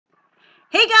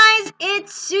Hey guys,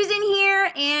 it's Susan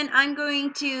here, and I'm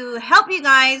going to help you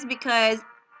guys because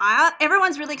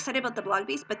everyone's really excited about the Blog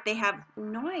Beast, but they have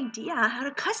no idea how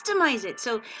to customize it.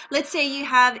 So let's say you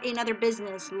have another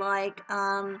business like,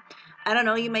 I don't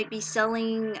know, you might be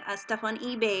selling stuff on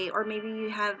eBay, or maybe you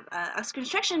have a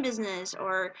construction business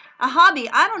or a hobby,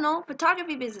 I don't know,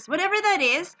 photography business, whatever that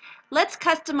is. Let's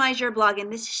customize your blog,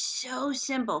 and this is so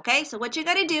simple, okay? So what you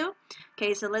got to do.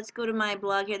 Okay, so let's go to my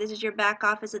blog here. This is your back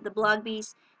office at the Blog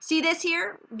Beast. See this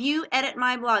here? View, edit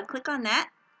my blog. Click on that,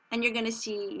 and you're going to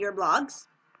see your blogs.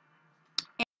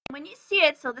 And when you see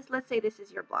it, so let's say this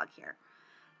is your blog here.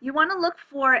 You want to look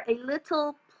for a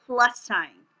little plus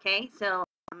sign. Okay, so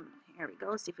here we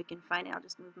go. See if we can find it. I'll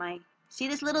just move my. See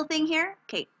this little thing here?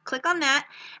 Okay, click on that,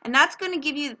 and that's going to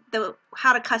give you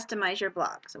how to customize your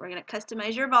blog. So we're going to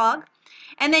customize your blog,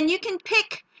 and then you can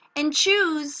pick and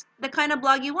choose the kind of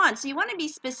blog you want. So you want to be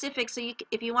specific. So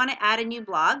if you want to add a new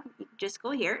blog, you just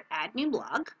go here, add new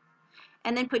blog,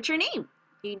 and then put your name.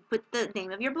 You put the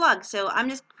name of your blog. So I'm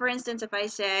just, for instance, if I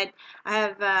said I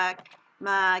have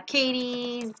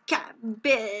Katie's I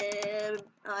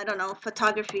don't know,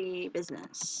 photography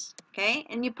business. Okay,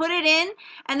 and you put it in,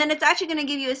 and then it's actually going to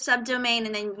give you a subdomain,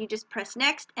 and then you just press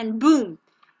next, and boom,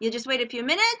 you just wait a few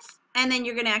minutes, and then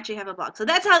you're going to actually have a blog. So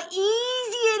that's how easy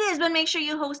it is, but make sure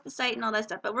you host the site and all that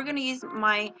stuff. But we're going to use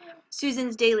my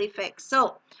Susan's Daily Fix.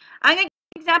 So I'm going to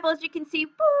give an example. As you can see,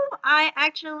 boom, I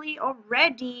actually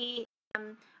already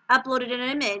uploaded an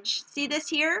image. See this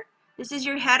here? This is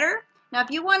your header. Now, if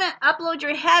you want to upload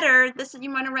your header,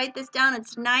 you want to write this down.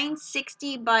 It's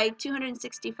 960 by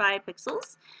 265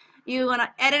 pixels. You want to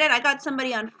edit it. I got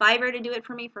somebody on Fiverr to do it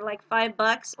for me for like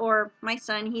 $5, or my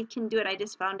son, he can do it. I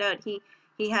just found out he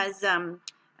has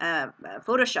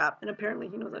Photoshop, and apparently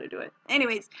he knows how to do it.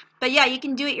 Anyways, but yeah, you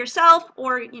can do it yourself,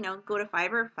 or go to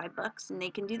Fiverr, $5, and they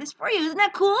can do this for you. Isn't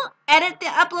that cool? Edit the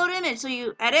upload image. So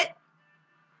you edit.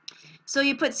 So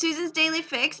you put Susan's Daily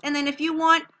Fix, and then if you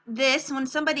want this, when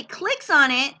somebody clicks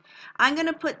on it, I'm going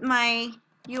to put my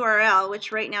URL,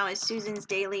 which right now is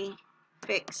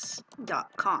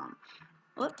susansdailyfix.com.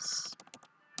 Whoops.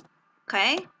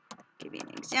 Okay, give you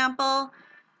an example.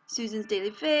 Susan's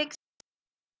Daily Fix.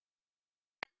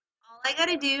 All I got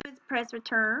to do is press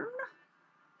return.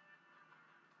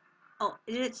 Oh,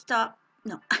 did it stop?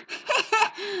 No.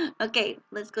 Okay,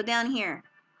 let's go down here.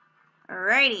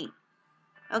 Alrighty.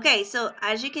 Okay, so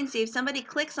as you can see, if somebody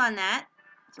clicks on that,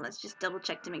 so let's just double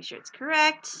check to make sure it's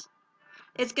correct.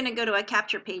 It's going to go to a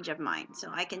capture page of mine. So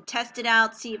I can test it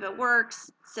out, see if it works,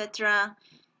 etc.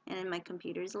 And then my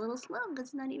computer is a little slow because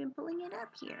it's not even pulling it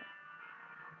up here.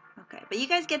 Okay, but you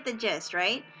guys get the gist,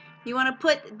 right? You want to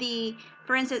put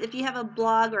for instance, if you have a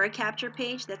blog or a capture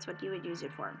page, that's what you would use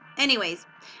it for. Anyways,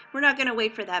 we're not going to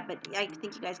wait for that, but I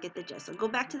think you guys get the gist. So go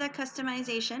back to that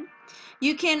customization.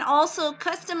 You can also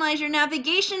customize your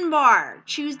navigation bar.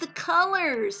 Choose the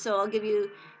colors. So I'll give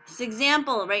you this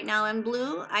example. Right now I'm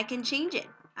blue. I can change it.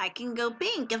 I can go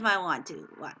pink if I want to.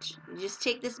 Watch. You just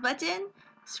take this button,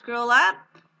 scroll up,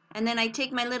 and then I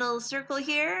take my little circle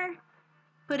here,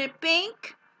 put it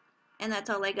pink, and that's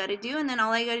all I got to do. And then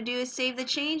all I got to do is save the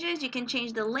changes. You can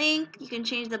change the link. You can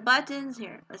change the buttons.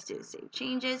 Here, let's do save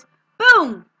changes.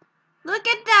 Boom! Look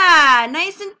at that!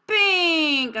 Nice and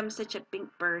pink! I'm such a pink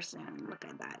person. Look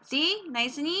at that. See?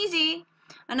 Nice and easy.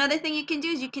 Another thing you can do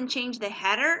is you can change the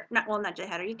header. Not the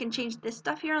header. You can change this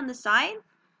stuff here on the side.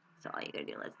 So all you got to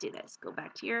do, let's do this. Go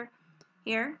back to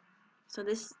here. So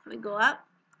this, we go up.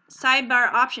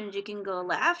 Sidebar options, you can go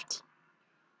left.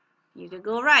 You could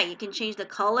go right. You can change the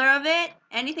color of it.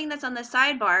 Anything that's on the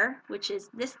sidebar, which is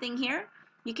this thing here,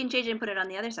 you can change it and put it on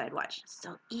the other side. Watch.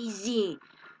 So easy.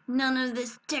 None of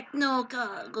this techno.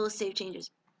 Go save changes.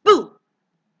 Boom.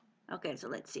 Okay, so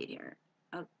let's see it here.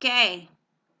 Okay.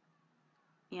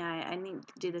 Yeah, I need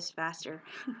to do this faster.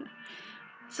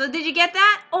 So did you get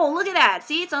that? Oh, look at that.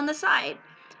 See, it's on the side.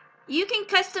 You can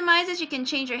customize this. You can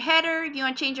change your header. If you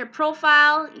want to change your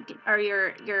profile, or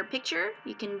your picture,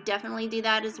 you can definitely do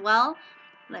that as well.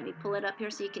 Let me pull it up here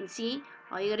so you can see.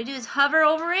 All you got to do is hover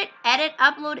over it, edit,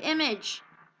 upload image.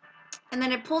 And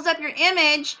then it pulls up your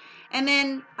image, and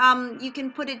then you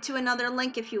can put it to another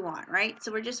link if you want, right?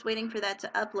 So we're just waiting for that to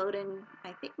upload, and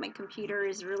I think my computer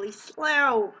is really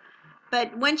slow.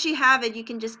 But once you have it, you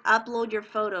can just upload your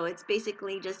photo. It's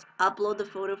basically just upload the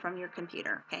photo from your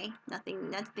computer, okay?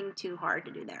 Nothing too hard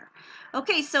to do there.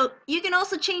 Okay, so you can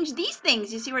also change these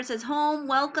things. You see where it says home,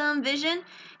 welcome, vision?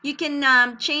 You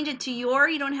can change it to you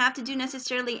don't have to do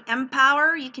necessarily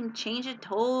empower. You can change it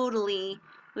totally,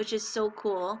 which is so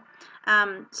cool.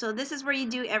 So this is where you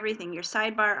do everything. Your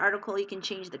sidebar article, you can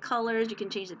change the colors, you can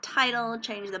change the title,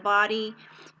 change the body.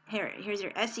 here's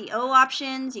your SEO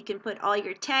options. You can put all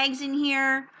your tags in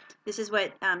here. This is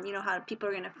what you know how people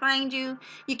are going to find you.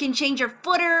 You can change your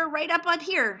footer right up on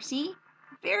here. See?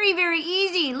 Very, very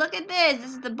easy. Look at this.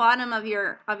 This is the bottom of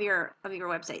your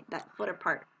website. That footer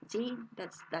part. See?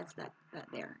 That's that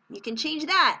there. You can change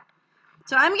that.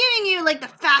 So I'm giving you like the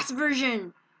fast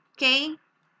version. Okay?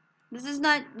 This is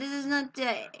not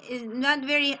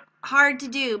very hard to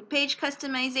do. Page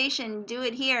customization. Do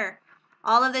it here.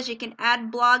 All of this, you can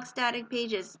add blog static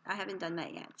pages. I haven't done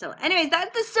that yet. So anyways,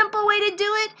 that's the simple way to do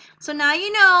it. So now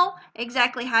you know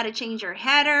exactly how to change your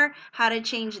header, how to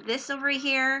change this over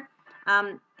here.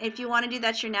 If you want to do,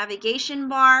 that's your navigation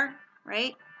bar,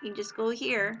 right? You just go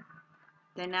here,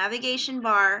 the navigation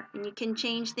bar, and you can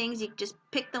change things. You just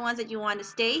pick the ones that you want to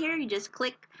stay here. You just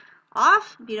click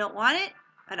off if you don't want it.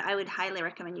 But I would highly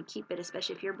recommend you keep it,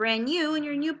 especially if you're brand new and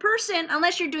you're a new person,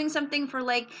 unless you're doing something for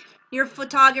like your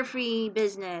photography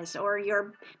business or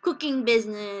your cooking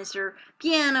business or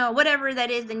piano, whatever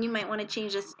that is, then you might want to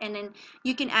change this. And then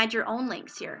you can add your own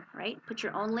links here, right? Put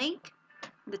your own link,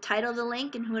 the title of the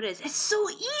link, and who it is. It's so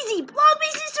easy.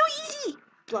 Blogbeast is so easy.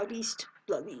 Blogbeast,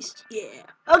 yeah.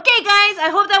 Okay, guys, I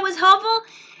hope that was helpful.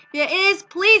 Yeah, it is.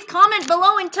 Please comment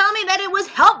below and tell me that it was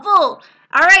helpful.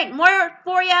 All right, more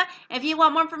for you. If you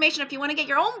want more information, if you want to get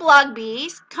your own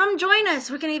Blogbeast, come join us.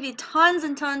 We're going to give you tons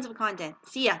and tons of content.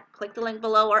 See ya. Click the link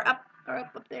below or up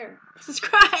there.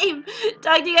 Subscribe.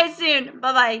 Talk to you guys soon.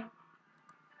 Bye-bye.